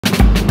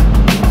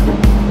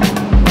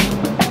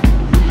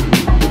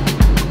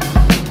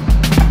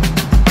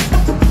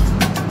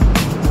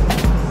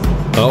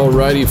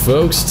Alrighty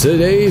folks,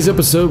 today's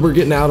episode we're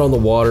getting out on the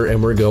water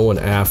and we're going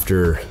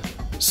after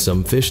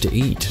some fish to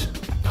eat.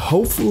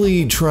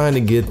 Hopefully trying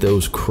to get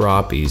those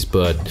crappies,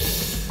 but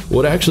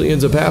what actually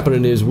ends up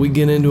happening is we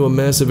get into a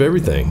mess of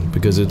everything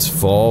because it's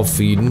fall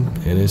feeding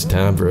and it's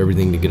time for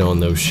everything to get on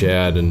those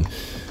shad. And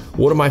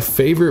one of my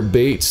favorite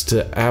baits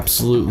to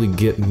absolutely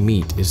get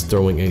meat is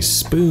throwing a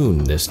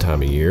spoon this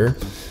time of year.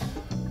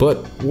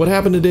 But what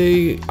happened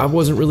today, I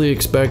wasn't really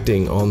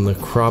expecting on the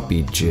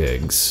crappie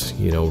jigs.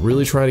 You know,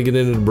 really trying to get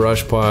into the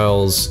brush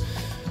piles,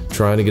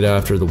 trying to get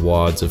after the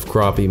wads of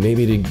crappie,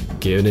 maybe to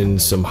get in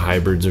some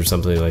hybrids or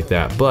something like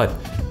that. But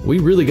we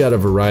really got a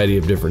variety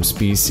of different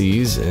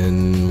species,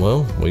 and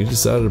well, we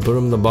decided to put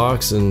them in the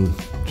box and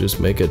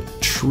just make a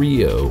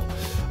trio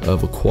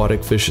of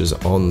aquatic fishes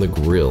on the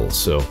grill.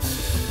 So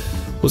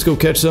let's go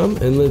catch some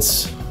and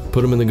let's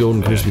put them in the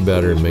golden crispy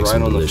batter and make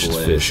some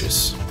delicious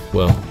fishes.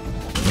 Well,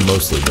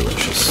 mostly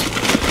delicious.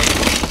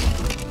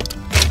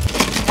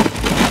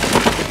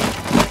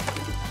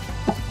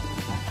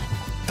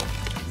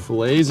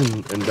 Fillets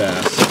and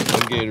bass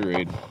and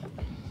Gatorade.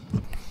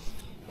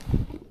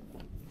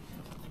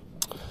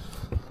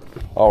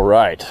 All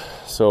right,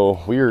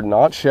 so we are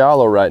not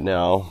shallow right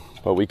now,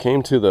 but we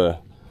came to the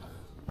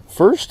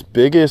first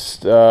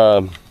biggest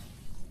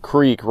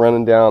creek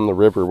running down the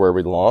river where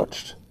we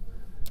launched,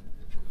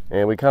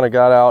 and we kind of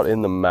got out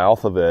in the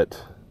mouth of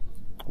it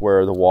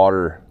where the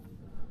water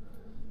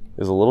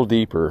is a little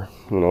deeper.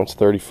 You know, it's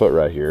 30 foot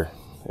right here,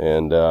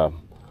 and there's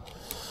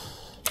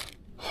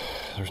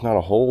not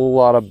a whole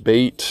lot of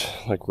bait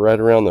like right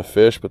around the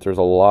fish, but there's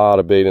a lot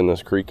of bait in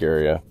this creek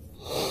area.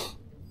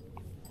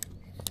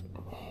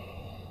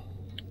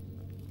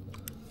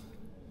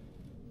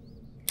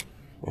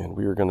 And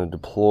we are going to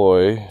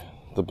deploy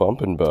the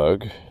bumping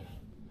bug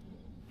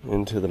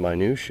into the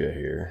minutia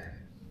here.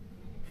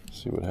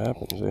 See what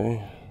happens,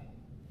 eh?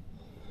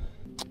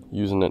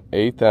 Using an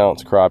 1/8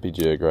 ounce crappie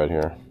jig right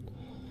here.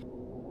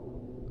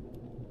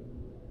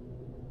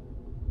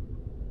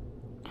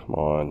 Come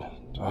on.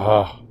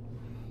 Ah.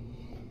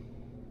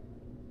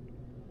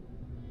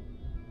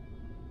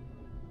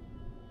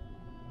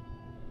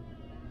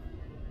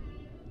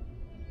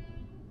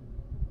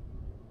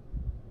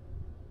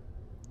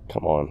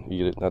 Come on,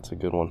 eat it. That's a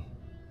good one.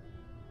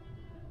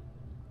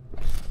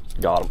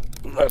 Got him.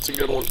 That's a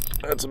good one.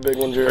 That's a big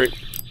one, Jerry.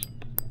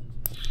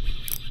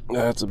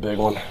 That's a big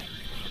one.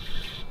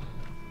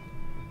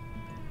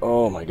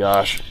 Oh my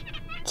gosh.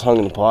 It's hung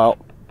in the pile.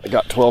 I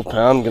got 12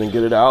 pound. I'm going to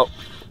get it out.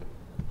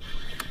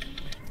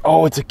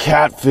 Oh, it's a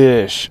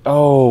catfish.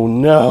 Oh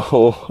no.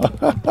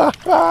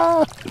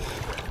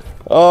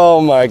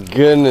 Oh my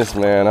goodness,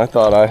 man. I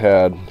thought I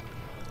had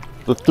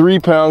the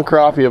 3-pound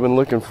crappie I've been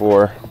looking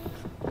for.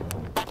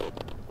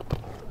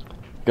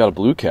 Got a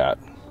blue cat.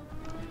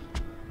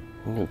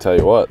 I'm gonna tell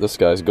you what, this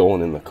guy's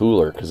going in the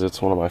cooler because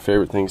it's one of my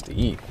favorite things to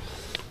eat.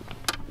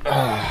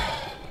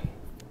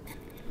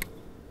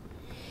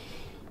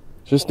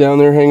 Just down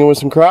there hanging with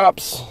some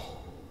crops.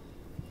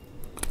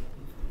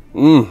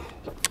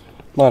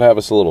 Might have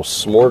us a little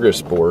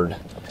smorgasbord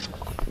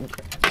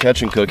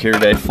catch and cook here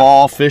today.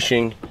 Fall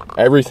fishing,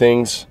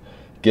 everything's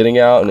getting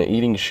out and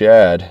eating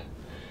shad.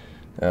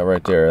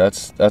 Right there,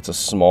 that's a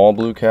small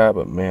blue cat,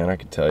 but man, I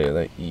can tell you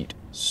they eat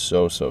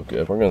so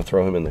good. We're gonna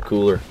throw him in the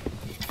cooler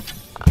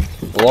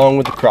along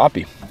with the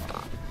crappie.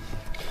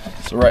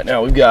 So right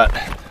now we've got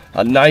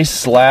a nice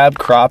slab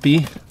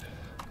crappie.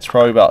 It's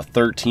probably about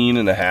 13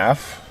 and a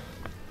half.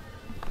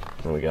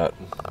 And we got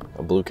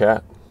a blue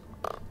cat.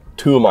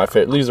 Two of my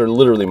favorite, these are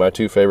literally my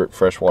two favorite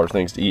freshwater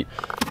things to eat,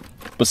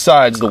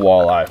 besides the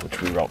walleye, which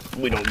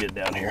we don't get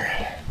down here.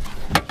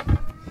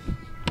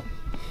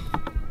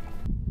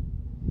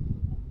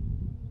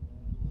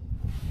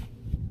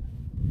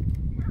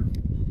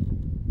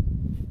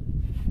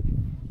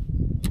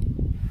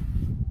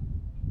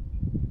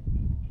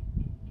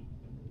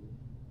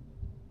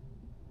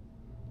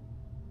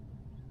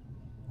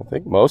 I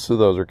think most of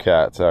those are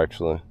cats,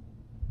 actually.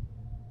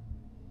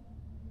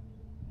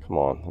 Come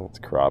on, that's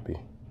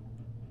crappie.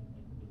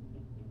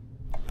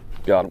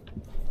 Got him.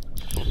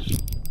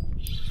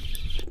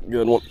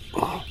 Good one.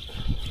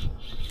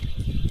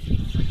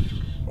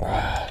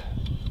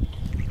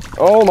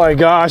 Oh my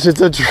gosh,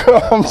 it's a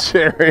drum,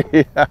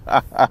 Jerry.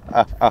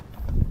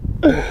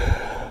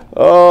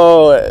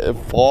 Oh,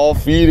 fall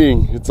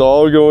feeding. It's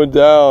all going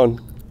down.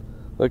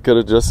 That could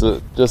have just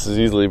as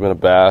easily been a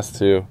bass,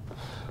 too.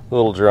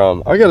 Little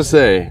drum. I gotta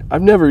say,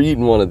 I've never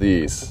eaten one of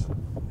these,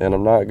 and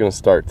I'm not gonna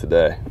start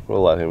today.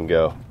 We'll let him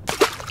go.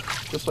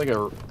 Just like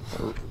a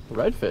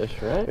redfish,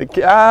 right?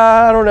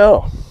 I don't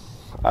know.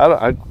 I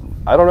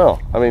don't know.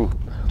 I mean,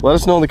 let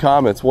us know in the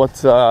comments what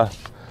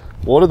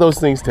do those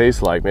things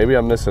taste like. Maybe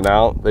I'm missing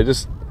out. They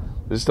just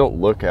don't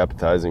look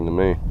appetizing to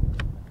me.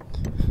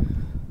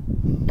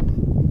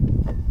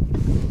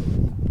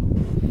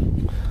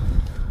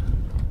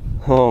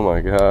 Oh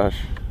my gosh.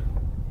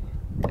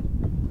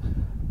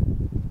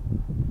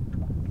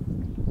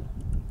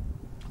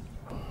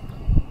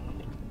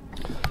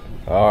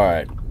 All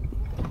right,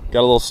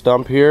 got a little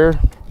stump here.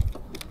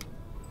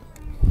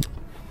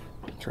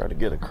 Try to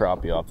get a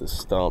crappie off this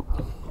stump.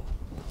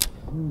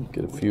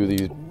 Get a few of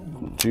these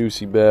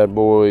juicy bad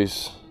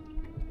boys.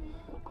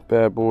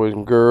 Bad boys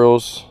and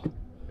girls.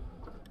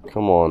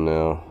 Come on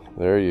now.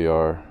 There you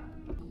are.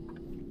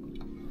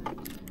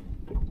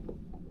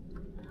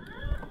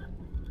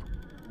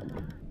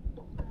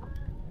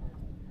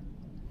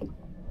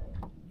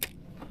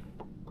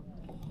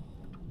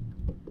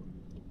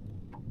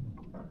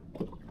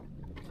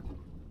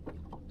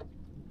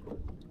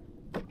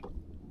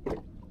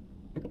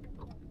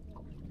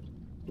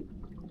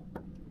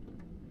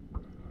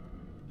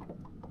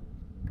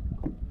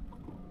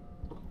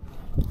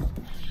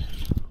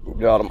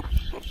 Got him.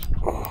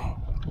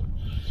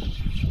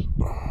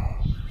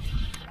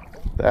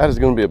 That is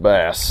going to be a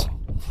bass.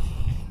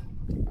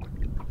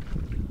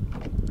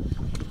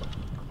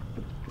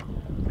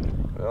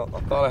 Well, I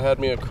thought I had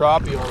me a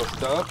crappie on a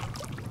stump.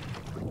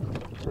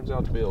 Turns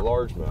out to be a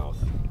largemouth.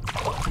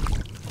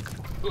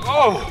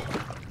 Oh!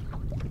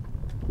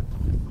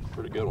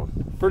 Pretty good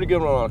one. Pretty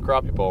good one on a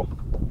crappie pole.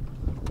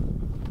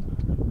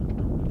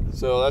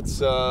 So that's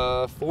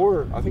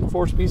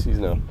four species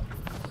now.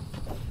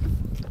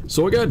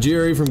 So I got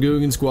Jerry from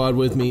GOOGAN Squad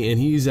with me, and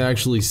he's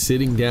actually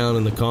sitting down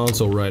in the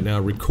console right now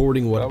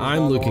recording what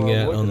I'm looking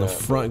at on the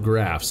front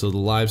graph. So the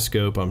live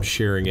scope, I'm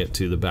sharing it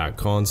to the back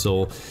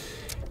console.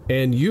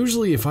 And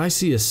usually if I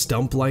see a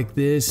stump like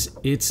this,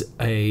 it's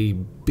a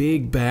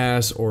big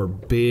bass or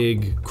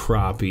big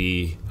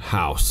crappie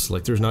house.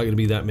 Like there's not going to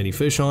be that many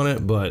fish on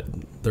it, but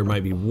there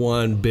might be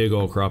one big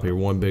old crappie or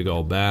one big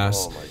old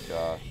bass. Oh my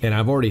gosh. And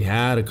I've already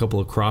had a couple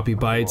of crappie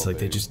bites, like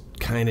they just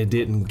kind of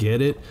didn't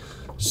get it.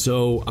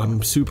 So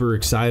I'm super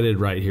excited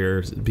right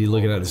here to be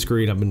looking at the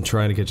screen. I've been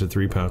trying to catch a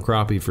 3-pound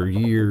crappie for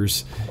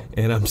years,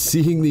 and I'm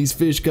seeing these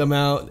fish come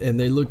out and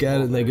they look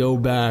at it and they go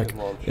back,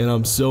 and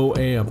I'm so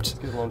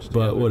amped.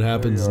 But what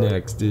happens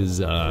next is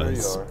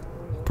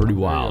pretty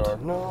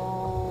wild.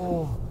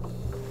 No.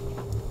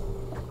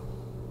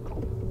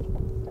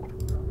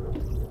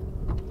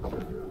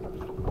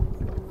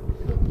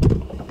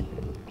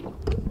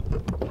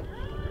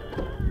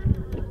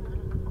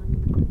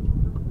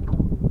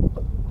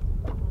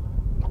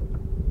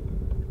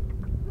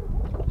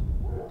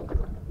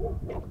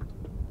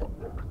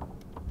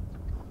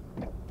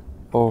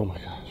 Oh my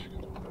gosh.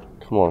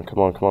 Come on, come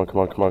on, come on, come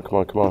on, come on, come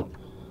on, come on.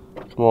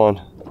 Come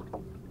on.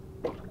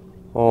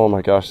 Oh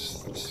my gosh,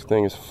 this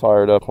thing is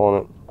fired up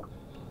on it.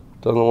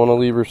 Doesn't want to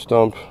leave her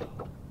stump.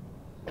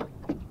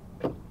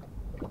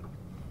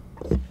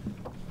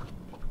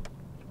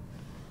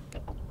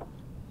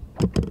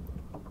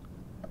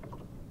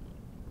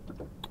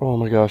 Oh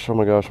my gosh, oh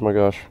my gosh, oh my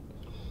gosh.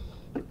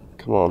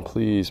 Come on,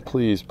 please,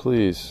 please,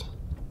 please.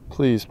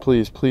 Please,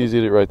 please, please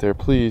eat it right there.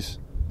 Please.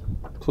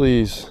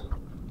 Please.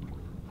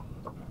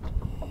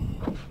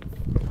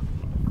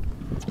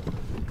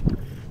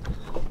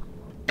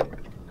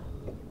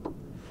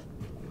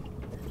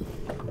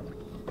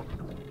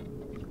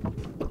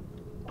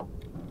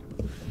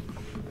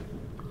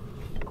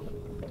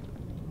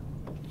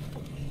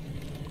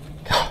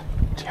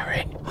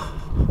 Jerry.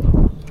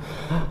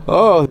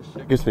 Oh, this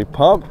shit gets me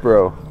pumped,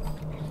 bro.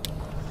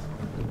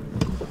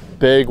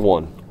 Big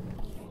one.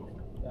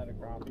 Is that a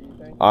crappie, you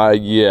think?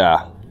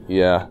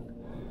 Yeah.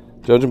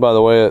 Judging by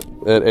the way it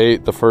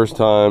ate the first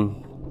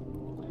time,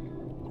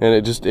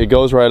 and it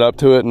goes right up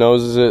to it,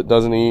 noses it,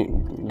 doesn't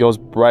eat, goes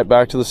right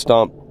back to the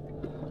stump,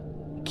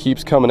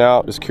 keeps coming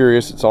out, just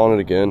curious, it's on it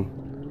again.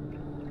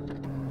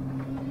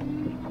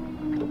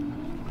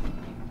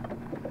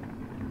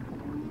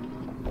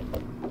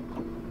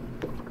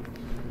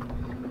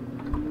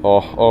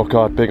 Oh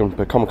God, big one,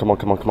 come on.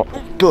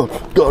 Got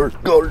her,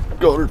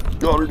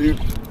 dude.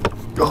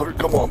 Got her,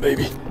 come on,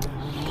 baby.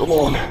 Come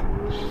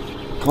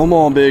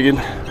on, biggin.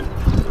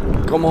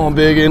 Come on,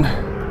 biggin.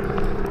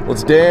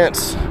 Let's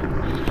dance.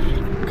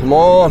 Come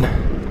on.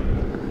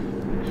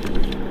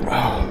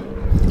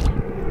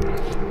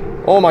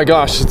 Oh my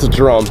gosh, it's a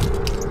drum.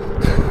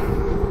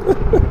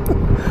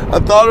 I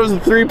thought it was a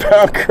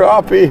 3-pound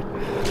crappie.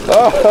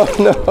 Oh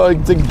no,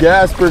 it's a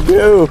Gasper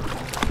Goo.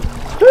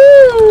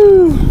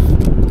 Woo!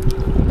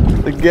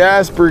 The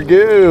Gasper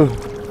Goo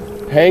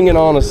hanging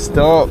on a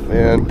stump,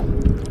 man.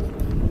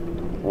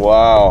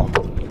 Wow.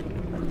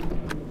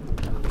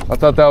 I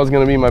thought that was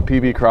gonna be my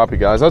PB crappie,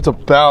 guys. That's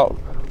about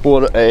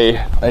what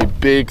a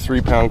big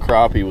 3-pound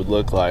crappie would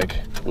look like,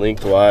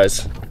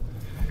 lengthwise.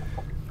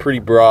 Pretty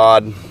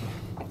broad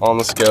on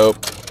the scope.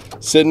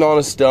 Sitting on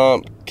a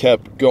stump,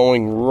 kept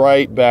going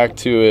right back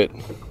to it.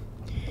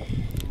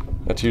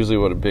 That's usually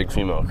what a big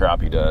female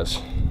crappie does.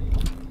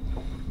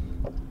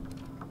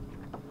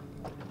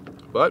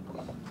 But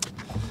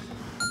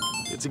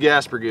it's a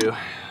Gasper Goo.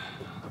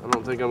 I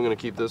don't think I'm gonna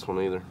keep this one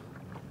either.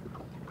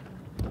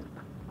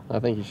 I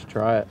think you should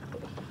try it.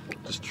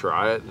 Just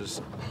try it.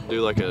 Just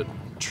do like a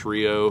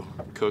trio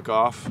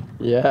cook-off.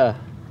 Yeah.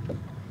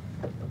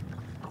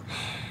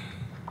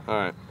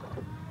 All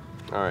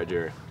right,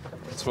 Jerry.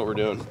 That's what we're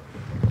doing.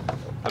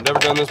 I've never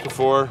done this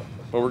before,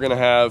 but we're gonna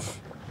have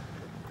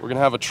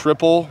a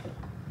triple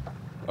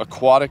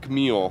aquatic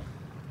meal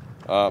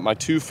My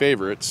two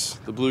favorites,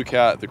 the blue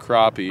cat, the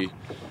crappie,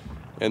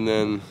 and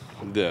then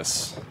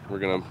this. We're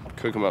gonna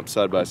cook them up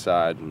side by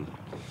side and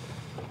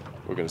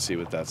we're gonna see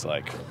what that's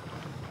like.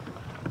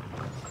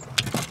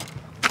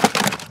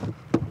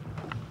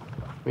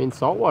 I mean,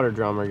 saltwater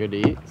drum are good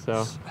to eat,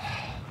 so.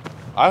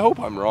 I hope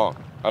I'm wrong.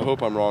 I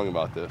hope I'm wrong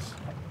about this,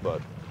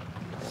 but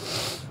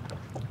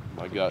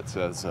my gut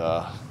says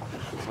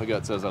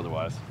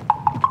otherwise.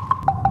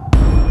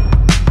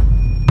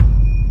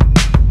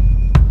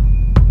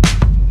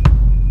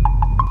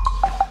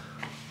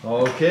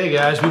 Okay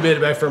guys, we made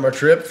it back from our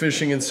trip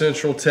fishing in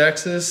Central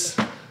Texas.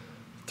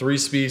 3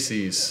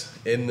 species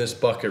in this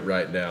bucket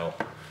right now.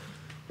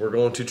 We're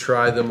going to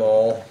try them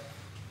all.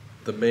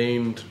 The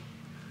main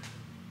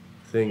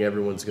thing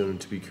everyone's going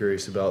to be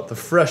curious about, the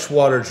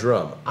freshwater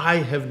drum. I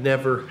have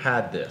never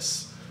had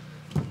this.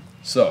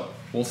 So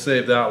we'll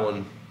save that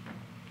one,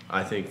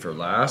 I think, for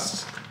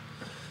last.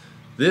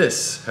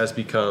 This has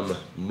become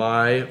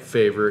my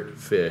favorite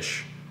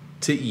fish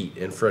to eat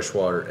in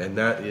freshwater, and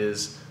that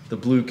is the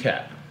blue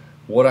cat.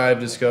 What I've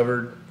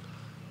discovered,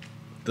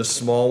 the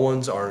small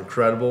ones are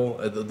incredible.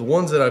 The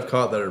ones that I've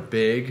caught that are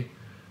big,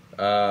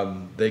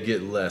 they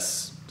get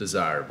less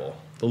desirable.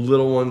 The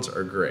little ones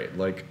are great,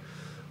 like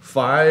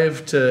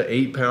 5 to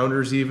 8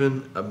 pounders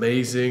even,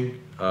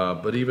 amazing.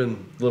 But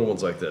even little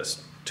ones like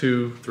this,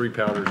 2, 3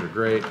 pounders are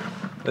great.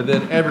 And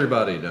then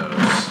everybody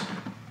knows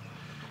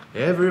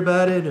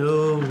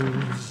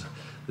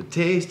the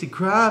tasty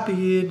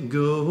crappie, it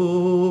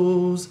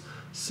goes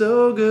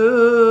so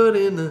good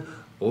in the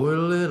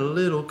oil in a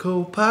little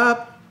cold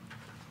pipe.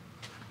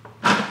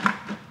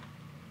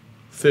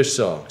 Fish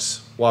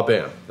songs,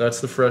 wah-bam.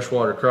 That's the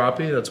freshwater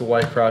crappie. That's a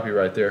white crappie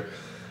right there.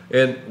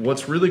 And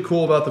what's really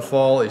cool about the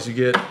fall is you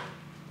get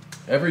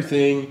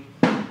everything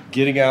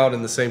getting out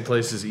in the same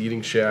places,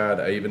 eating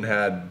shad. I even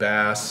had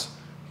bass,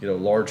 you know,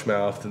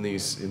 largemouth in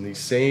these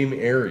same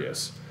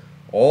areas.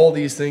 All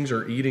these things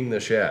are eating the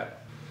shad.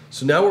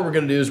 So now what we're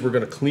gonna do is we're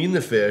gonna clean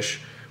the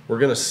fish. We're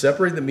gonna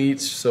separate the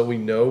meats so we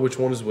know which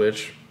one is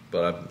which,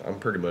 but I'm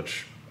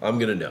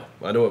gonna know.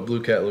 I know what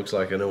blue cat looks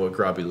like, I know what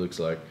crappie looks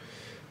like.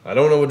 I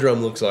don't know what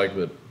drum looks like,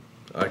 but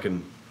I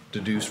can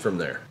deduce from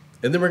there.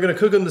 And then we're gonna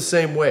cook them the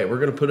same way. We're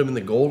gonna put them in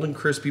the golden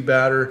crispy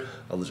batter,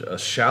 a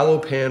shallow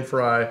pan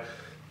fry,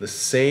 the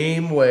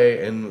same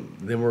way, and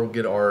then we'll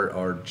get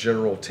our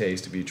general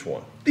taste of each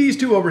one. These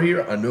two over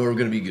here, I know are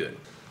gonna be good.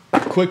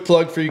 Quick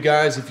plug for you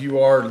guys, if you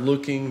are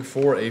looking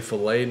for a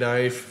fillet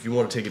knife, if you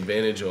want to take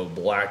advantage of a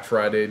Black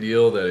Friday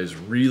deal that is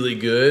really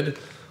good,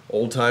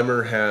 Old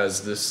Timer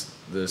has this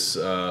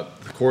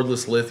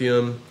cordless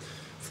lithium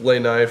fillet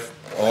knife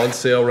on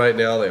sale right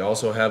now. They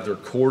also have their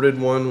corded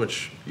one,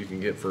 which you can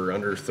get for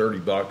under 30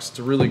 bucks. It's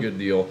a really good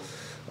deal.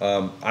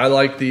 I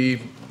like the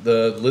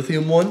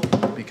lithium one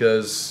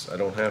because I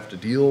don't have to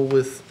deal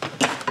with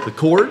the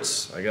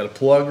cords. I got a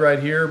plug right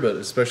here, but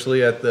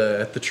especially at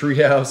the tree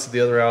house, at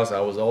the other house,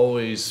 I was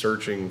always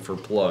searching for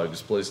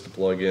plugs, place to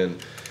plug in.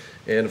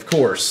 And of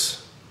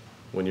course,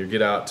 when you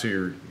get out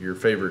to your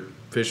favorite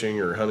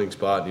fishing or hunting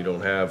spot and you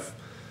don't have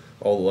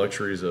all the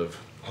luxuries of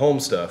home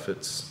stuff,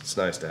 it's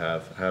nice to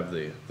have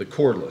the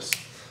cordless.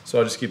 So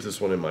I just keep this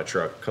one in my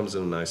truck. Comes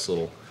in a nice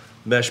little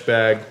mesh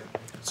bag,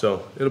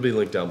 so it'll be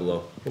linked down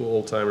below. A little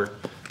Old Timer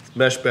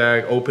mesh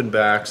bag, open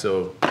back,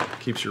 so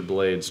keeps your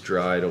blades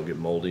dry, don't get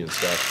moldy and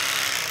stuff.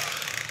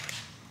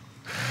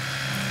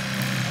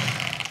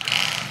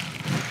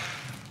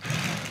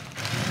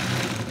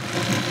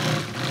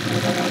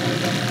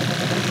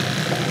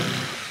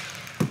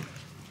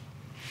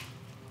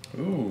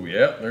 Ooh,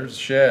 yep, there's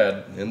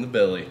shad in the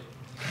belly.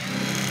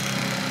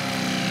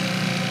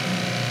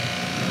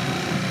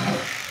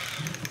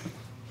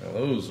 Now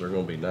those are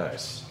gonna be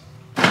nice.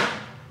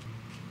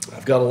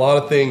 I've got a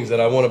lot of things that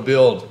I want to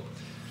build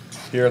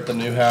here at the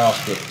new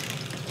house, but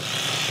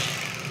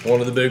one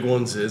of the big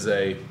ones is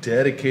a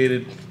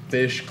dedicated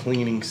fish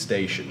cleaning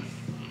station.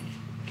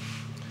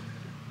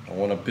 I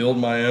want to build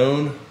my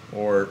own,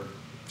 or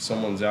if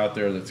someone's out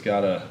there that's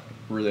got a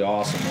really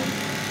awesome one,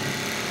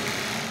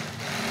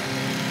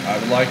 I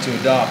would like to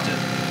adopt it.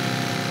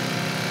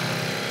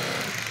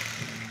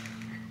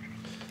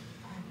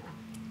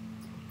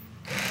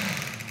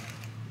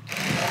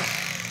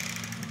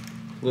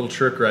 Little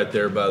trick right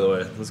there, by the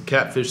way. Those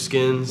catfish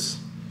skins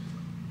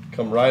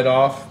come right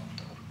off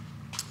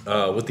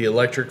with the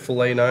electric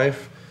fillet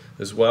knife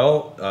as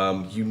well.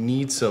 You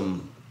need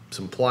some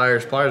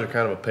pliers. Pliers are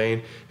kind of a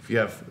pain. If you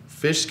have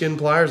fish skin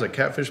pliers, like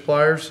catfish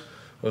pliers,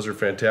 those are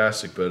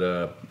fantastic. But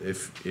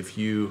if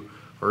you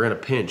are in a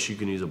pinch, you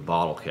can use a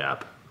bottle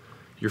cap.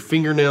 Your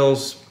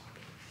fingernails,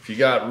 if you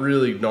got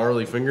really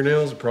gnarly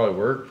fingernails, it probably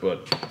work,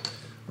 but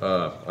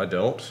I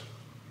don't.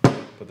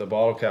 But the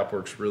bottle cap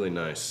works really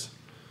nice.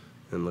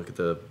 And look at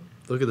the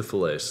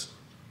fillets.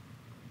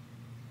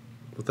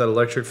 With that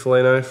electric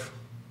fillet knife,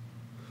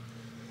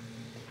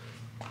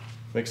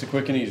 makes it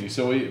quick and easy.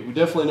 So we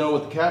definitely know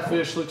what the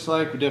catfish looks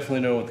like. We definitely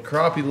know what the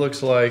crappie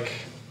looks like.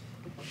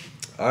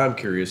 I'm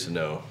curious to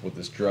know what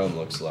this drum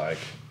looks like.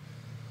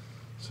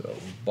 So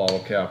bottle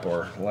cap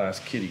our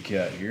last kitty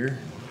cat here.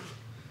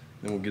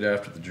 Then we'll get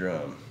after the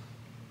drum.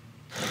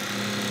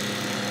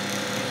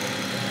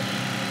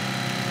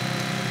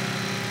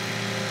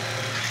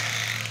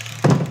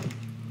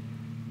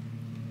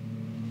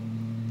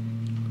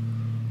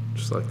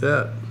 Just like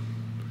that.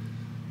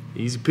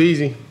 Easy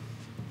peasy.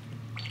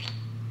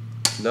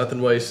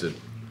 Nothing wasted.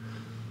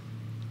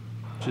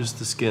 Just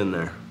the skin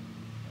there.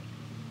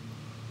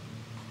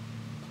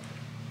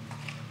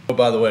 Oh,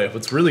 by the way,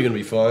 what's really gonna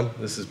be fun,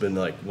 this has been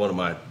like one of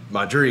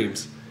my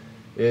dreams,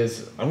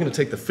 is I'm gonna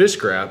take the fish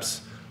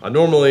scraps. I've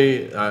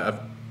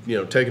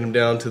taken them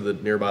down to the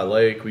nearby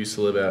lake we used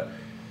to live at,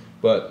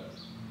 but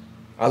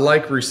I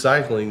like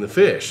recycling the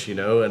fish, you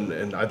know,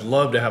 and I'd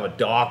love to have a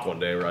dock one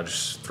day where I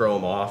just throw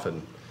them off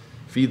and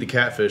feed the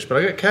catfish. But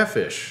I got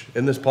catfish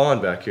in this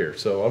pond back here,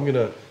 so I'm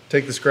gonna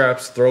take the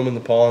scraps, throw them in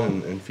the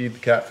pond, and feed the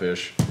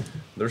catfish.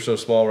 They're so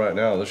small right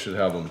now, this should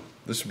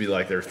be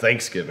like their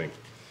Thanksgiving.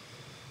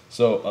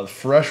 So a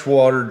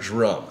freshwater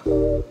drum.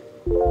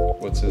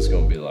 What's this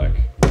gonna be like?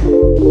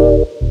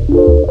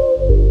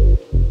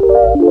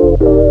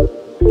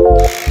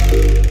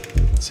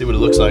 Let's see what it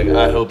looks like.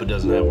 I hope it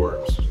doesn't have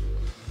worms.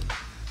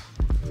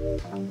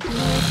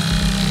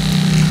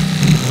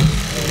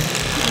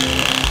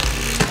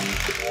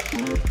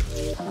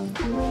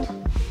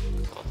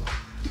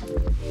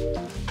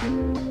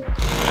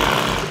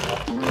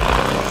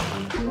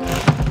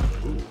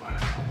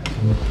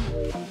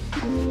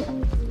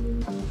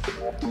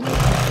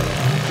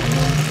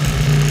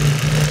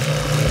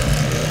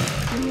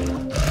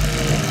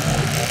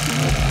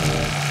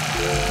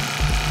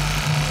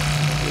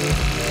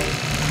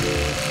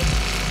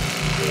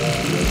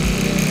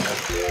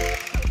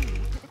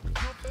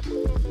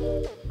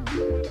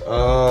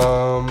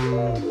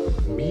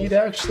 Meat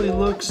actually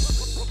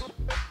looks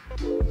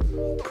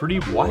pretty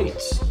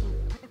white.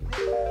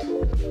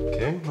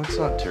 Okay, that's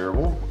not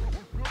terrible.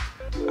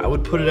 I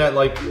would put it at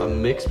like a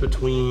mix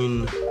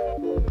between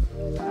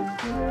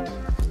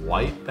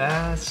white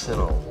bass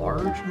and a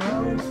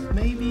largemouth,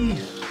 maybe?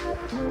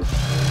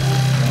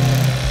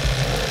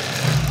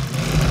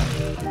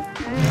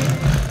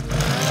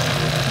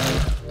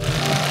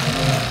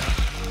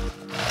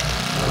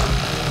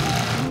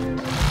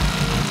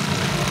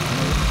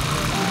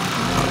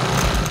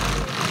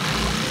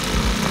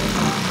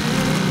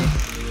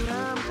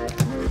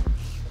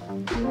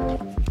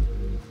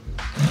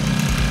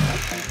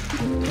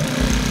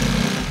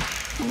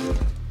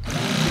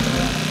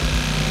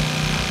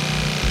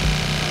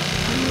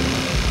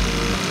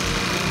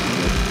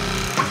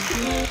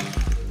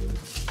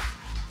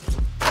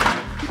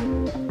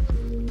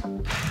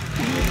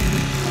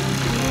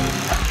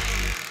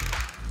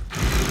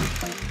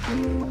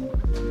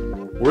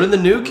 We're in the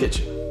new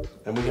kitchen,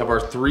 and we have our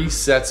 3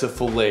 sets of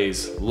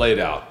fillets laid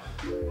out.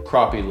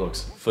 Crappie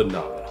looks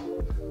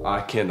phenomenal.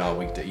 I cannot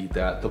wait to eat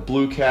that. The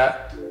blue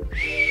cat,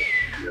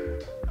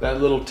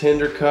 that little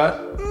tender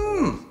cut,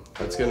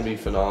 that's gonna be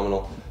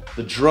phenomenal.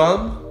 The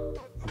drum,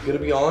 I'm gonna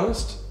be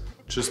honest,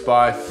 just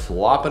by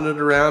flopping it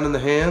around in the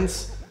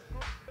hands,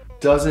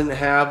 doesn't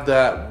have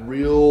that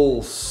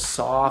real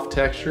soft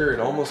texture. It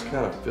almost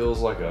kind of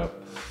feels like a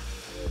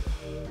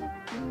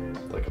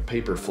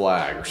paper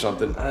flag or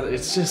something.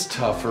 It's just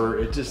tougher.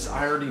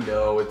 I already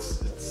know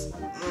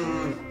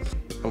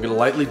I'm gonna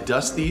lightly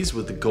dust these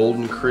with the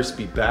golden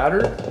crispy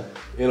batter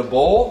in a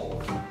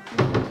bowl.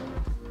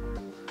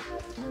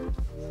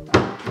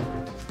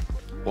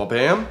 Well,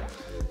 bam.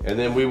 And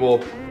then we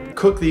will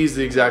cook these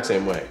the exact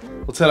same way.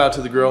 Let's head out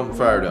to the grill and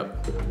fire it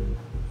up.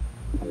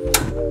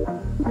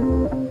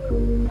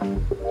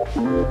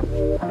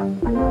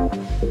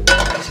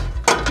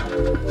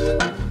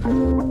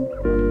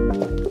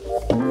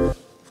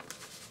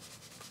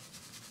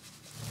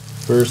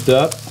 First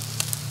up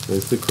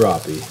is the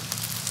crappie.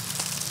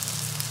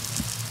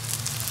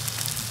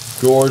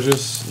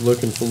 Gorgeous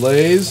looking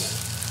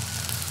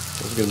fillets.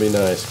 That's gonna be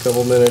nice. A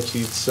couple minutes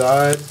each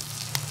side.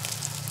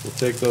 We'll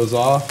take those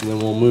off and then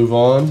we'll move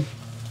on.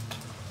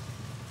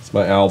 It's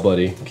my owl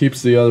buddy.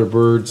 Keeps the other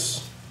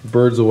birds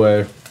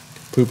away,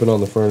 pooping on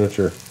the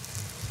furniture.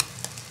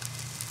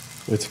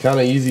 It's kind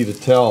of easy to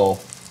tell,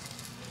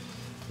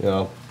 you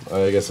know,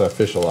 I guess I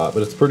fish a lot,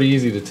 but it's pretty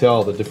easy to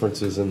tell the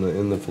differences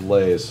in the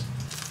fillets.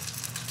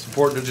 It's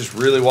important to just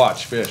really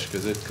watch fish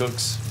because it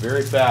cooks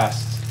very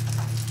fast.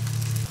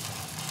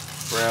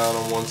 Brown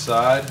on one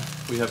side.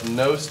 We have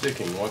no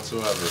sticking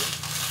whatsoever.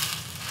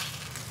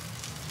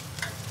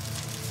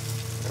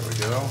 There we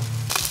go.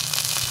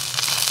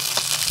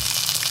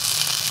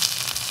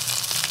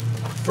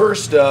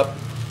 First up,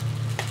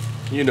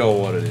 you know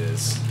what it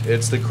is.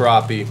 It's the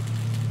crappie.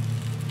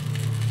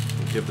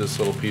 Give this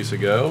little piece a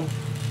go.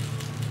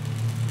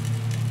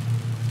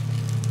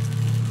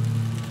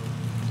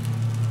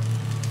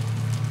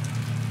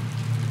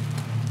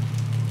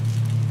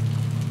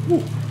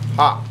 Ooh,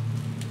 hot.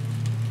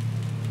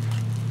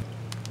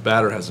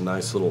 Batter has a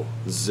nice little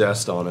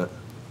zest on it.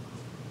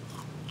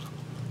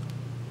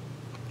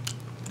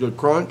 Good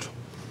crunch.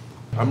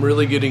 I'm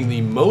really getting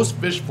the most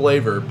fish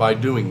flavor by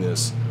doing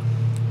this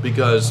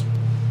because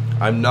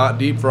I'm not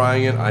deep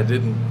frying it. I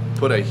didn't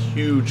put a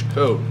huge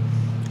coat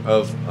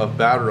of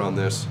batter on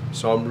this,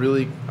 so I'm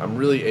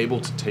really able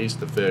to taste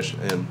the fish,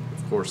 and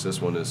of course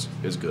this one is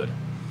good.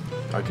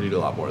 I could eat a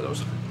lot more of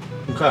those.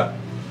 Okay,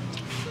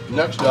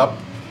 next up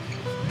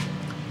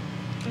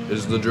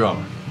is the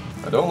drum.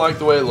 I don't like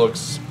the way it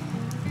looks,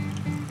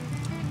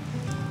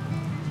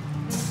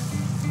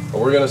 but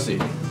we're gonna see.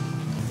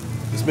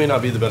 This may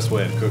not be the best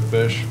way to cook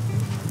fish,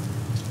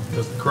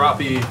 because the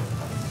crappie,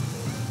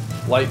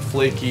 light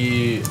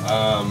flaky, it's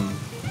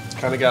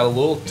kind of got a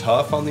little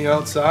tough on the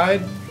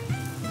outside.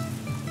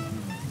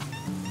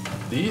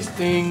 These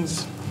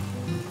things,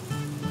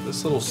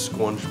 this little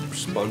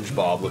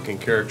SpongeBob looking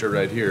character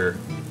right here,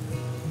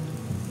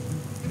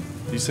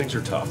 these things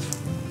are tough.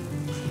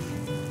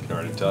 I can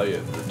already tell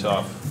you, they're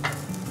tough.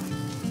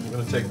 I'm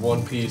gonna take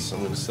one piece,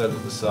 I'm gonna set it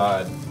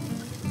aside,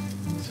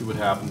 see what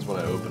happens when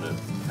I open it.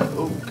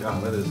 Oh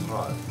God, that is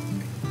hot.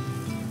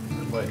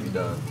 That might be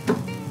done.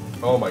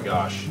 Oh my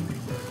gosh.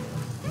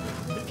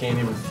 It can't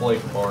even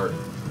flake apart.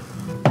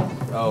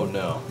 Oh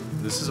no,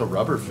 this is a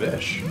rubber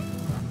fish.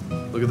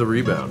 Look at the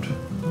rebound.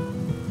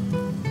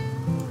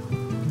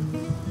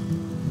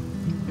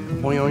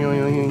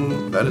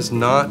 That is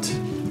not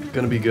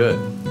gonna be good.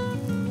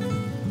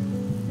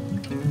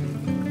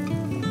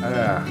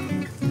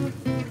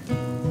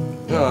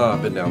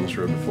 I've been down this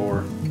road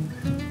before.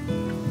 I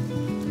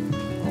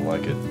don't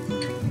like it.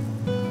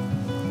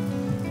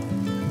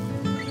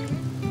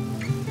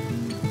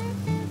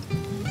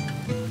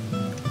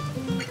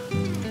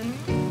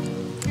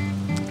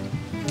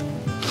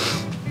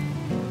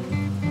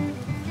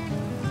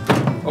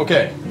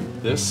 Okay,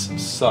 this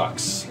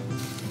sucks.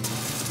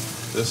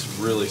 This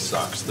really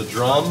sucks. The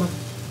drum,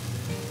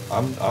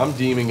 I'm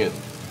deeming it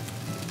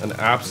an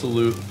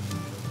absolute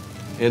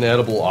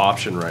inedible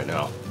option right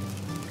now.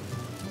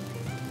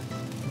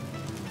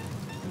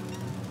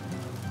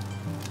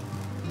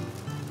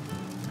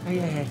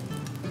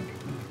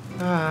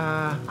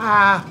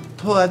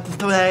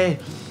 Put away.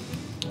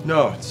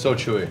 No, it's so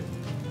chewy.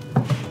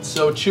 It's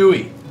so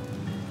chewy.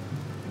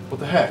 What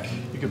the heck?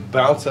 You could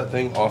bounce that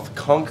thing off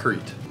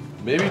concrete.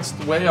 Maybe it's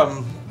the way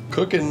I'm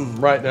cooking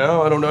right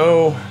now, I don't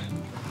know.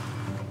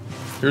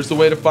 Here's the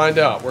way to find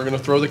out. We're gonna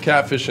throw the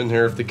catfish in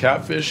here. If the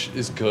catfish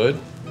is good,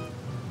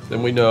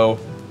 then we know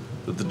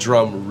that the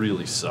drum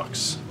really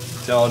sucks.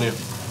 I'm telling you,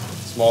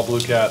 small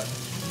blue cat,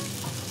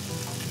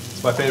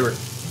 it's my favorite.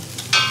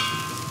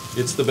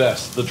 It's the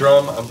best. The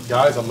drum,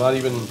 guys, I'm not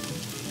even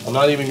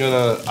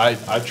gonna,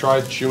 I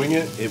tried chewing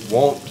it, it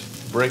won't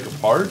break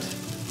apart.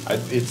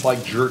 It's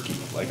like jerky,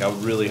 like I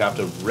would really have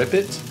to rip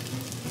it.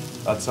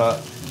 That's not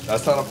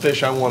a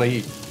fish I want to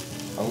eat.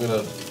 I'm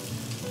gonna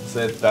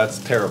say that's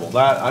terrible.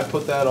 I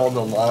put that on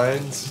the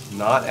lines,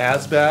 not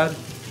as bad,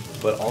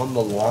 but on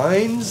the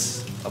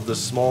lines of the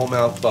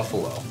smallmouth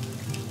buffalo.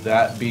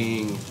 That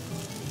being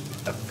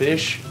a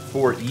fish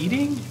for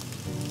eating,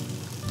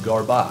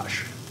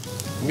 garbage.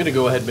 I'm gonna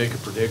go ahead and make a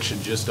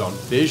prediction just on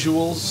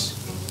visuals.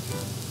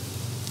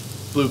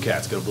 Blue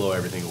cat's gonna blow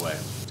everything away.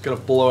 It's gonna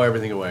blow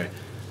everything away.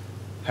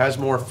 Has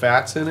more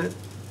fats in it.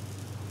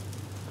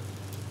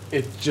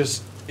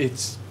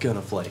 It's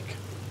gonna flake.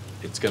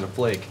 It's gonna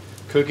flake.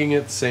 Cooking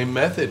it, same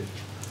method.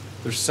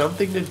 There's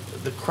something to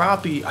the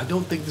crappie. I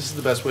don't think this is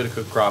the best way to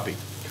cook crappie.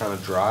 Kind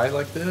of dry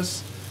like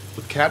this.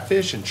 With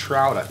catfish and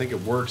trout, I think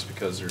it works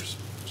because there's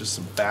just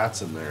some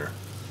fats in there.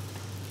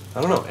 I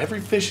don't know.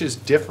 Every fish is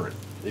different.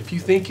 If you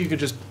think you could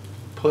just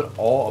put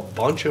a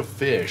bunch of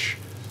fish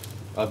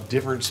of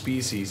different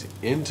species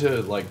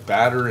into like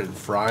batter and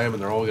fry them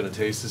and they're all gonna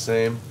taste the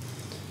same,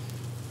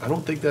 I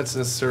don't think that's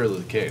necessarily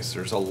the case.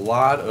 There's a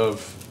lot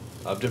of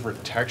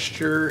different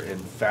texture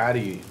and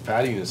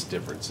fattiness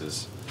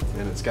differences.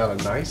 And it's got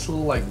a nice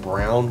little like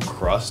brown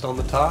crust on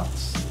the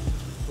tops.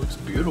 Looks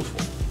beautiful.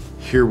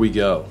 Here we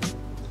go.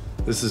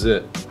 This is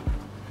it.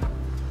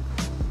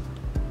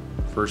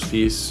 First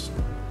piece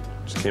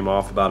just came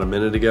off about a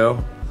minute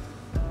ago.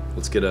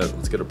 Let's get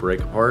a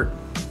break apart.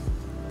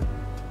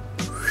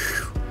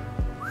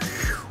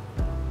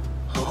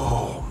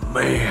 Oh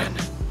man,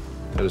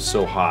 that is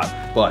so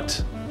hot.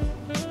 But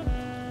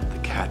the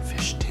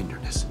catfish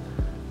tenderness,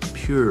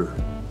 pure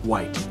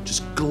white,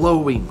 just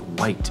glowing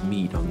white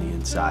meat on the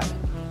inside.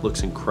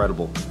 Looks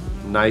incredible.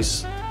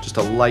 Nice, just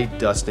a light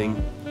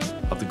dusting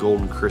of the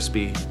golden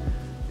crispy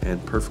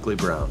and perfectly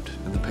browned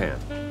in the pan.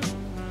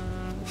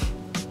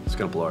 It's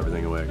gonna blow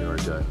everything away, I can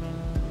already tell you.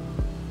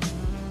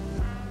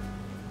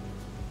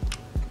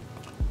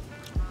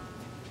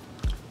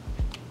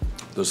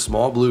 The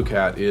small blue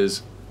cat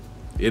is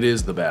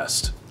the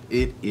best.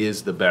 It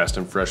is the best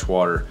in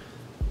freshwater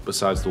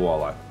besides the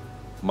walleye.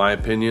 My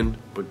opinion,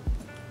 but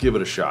give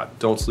it a shot.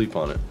 Don't sleep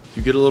on it.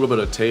 You get a little bit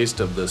of taste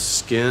of the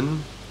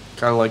skin,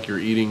 kind of like you're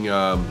eating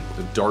the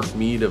dark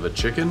meat of a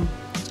chicken.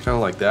 It's kind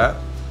of like that.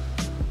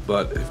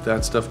 But if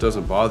that stuff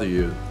doesn't bother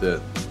you,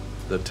 the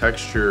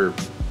texture,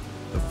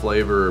 the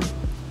flavor,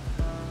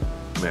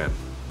 man,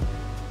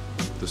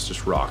 this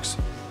just rocks.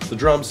 The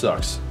drum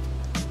sucks.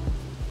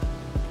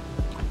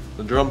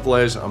 The drum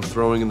fillets I'm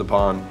throwing in the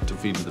pond to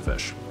feed to the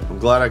fish. I'm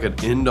glad I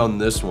could end on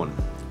this one,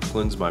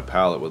 cleanse my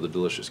palate with a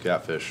delicious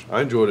catfish.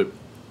 I enjoyed it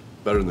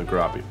Better than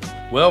crappie.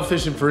 Well,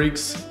 fishing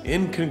freaks,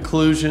 in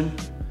conclusion,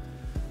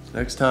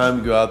 next time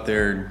you go out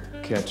there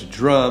and catch a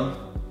drum,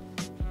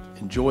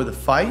 enjoy the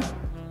fight,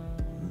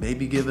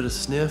 maybe give it a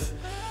sniff.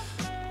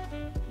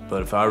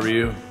 But if I were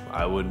you,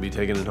 I wouldn't be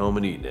taking it home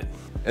and eating it.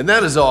 And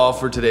that is all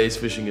for today's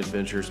fishing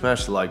adventure.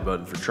 Smash the like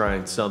button for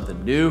trying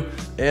something new.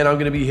 And I'm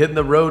gonna be hitting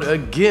the road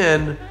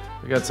again.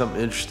 I got something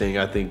interesting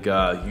I think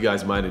you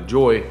guys might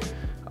enjoy.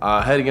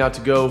 Heading out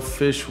to go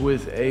fish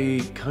with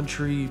a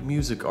country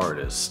music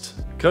artist.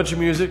 Country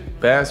music,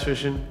 bass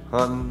fishing,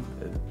 hunting,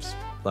 it's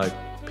like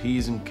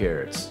peas and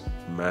carrots,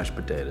 mashed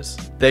potatoes.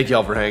 Thank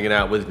y'all for hanging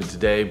out with me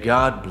today.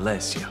 God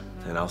bless you.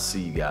 And I'll see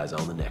you guys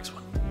on the next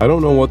one. I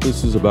don't know what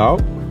this is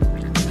about.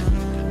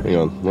 Hang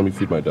on, let me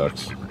feed my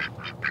ducks.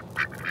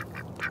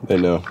 They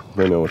know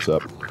what's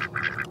up.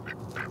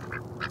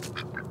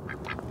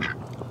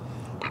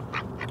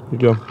 Here you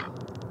go.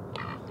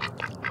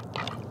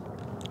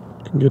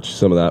 Can get you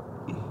some of that.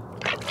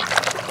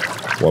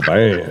 Well,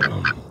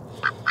 bam.